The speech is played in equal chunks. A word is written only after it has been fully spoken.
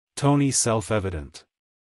Tony self-evident.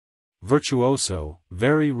 Virtuoso,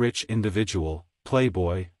 very rich individual,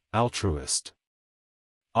 playboy, altruist.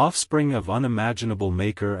 Offspring of unimaginable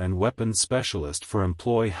maker and weapons specialist for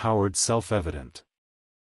employ Howard self-evident.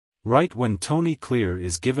 Right when Tony Clear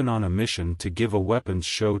is given on a mission to give a weapons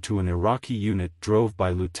show to an Iraqi unit drove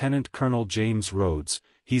by Lieutenant Colonel James Rhodes,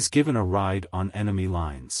 he's given a ride on enemy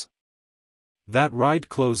lines. That ride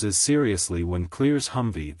closes seriously when Clear's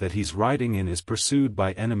Humvee that he's riding in is pursued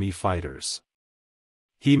by enemy fighters.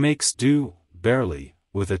 He makes do, barely,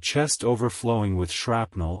 with a chest overflowing with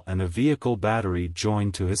shrapnel and a vehicle battery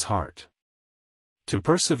joined to his heart. To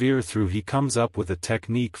persevere through, he comes up with a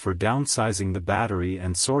technique for downsizing the battery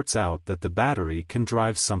and sorts out that the battery can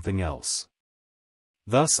drive something else.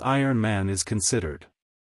 Thus Iron Man is considered.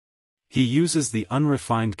 He uses the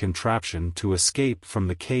unrefined contraption to escape from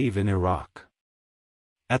the cave in Iraq.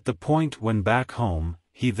 At the point when back home,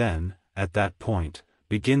 he then, at that point,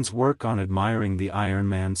 begins work on admiring the Iron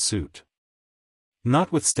Man suit.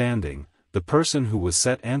 Notwithstanding, the person who was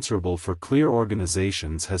set answerable for Clear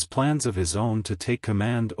organizations has plans of his own to take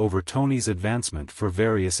command over Tony's advancement for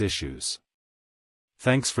various issues.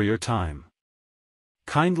 Thanks for your time.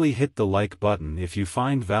 Kindly hit the like button if you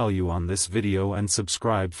find value on this video and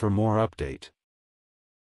subscribe for more update.